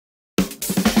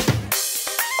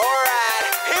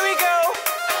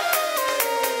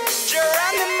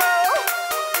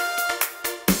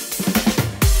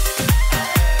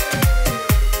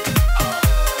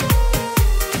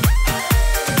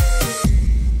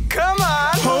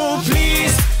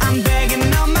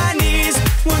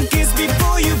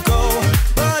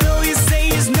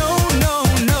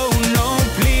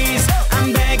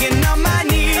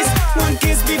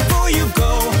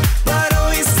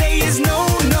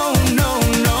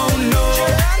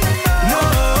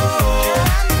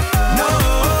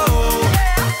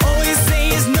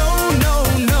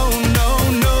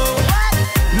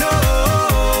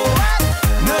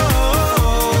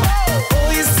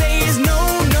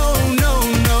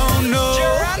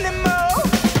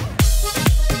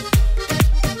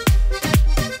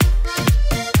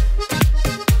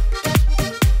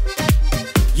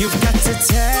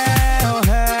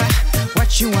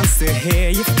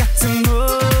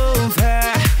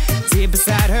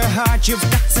heart. You've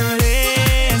got to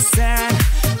listen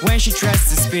when she tries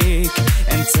to speak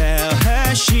and tell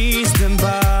her she's the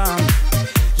bomb.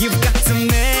 You've got to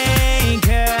make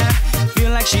her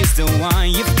feel like she's the one.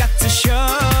 You've got to show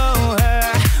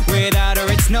her without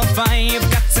her it's no fun. You've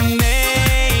got to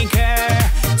make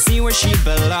her see where she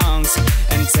belongs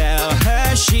and tell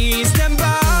her she's the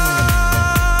bomb.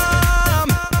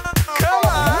 Come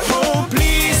on. Oh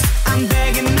please, I'm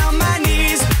begging on my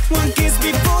knees, one kiss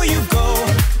before you go.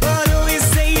 But all you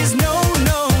say is no,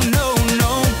 no, no,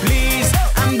 no. Please,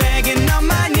 I'm begging on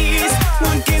my knees,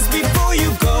 one kiss before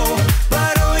you go.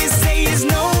 But all you say is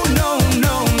no, no,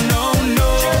 no, no, no.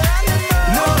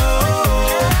 No,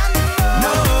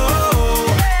 no.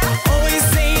 All you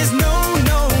say is no,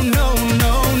 no, no,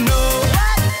 no, no.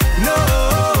 No,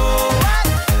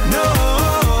 no.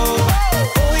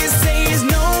 All you say is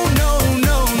no, no,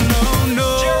 no, no, no.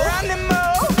 Jeronimo.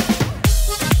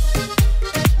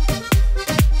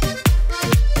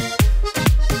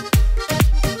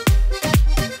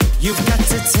 You've got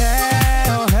to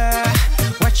tell her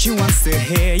what she wants to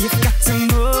hear. You've got to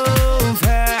move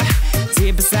her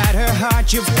deep inside her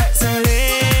heart. You've got to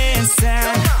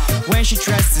listen when she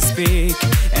tries to speak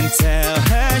and tell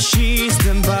her she's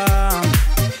the bomb.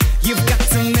 You've got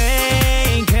to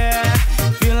make her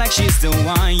feel like she's the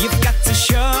one. You've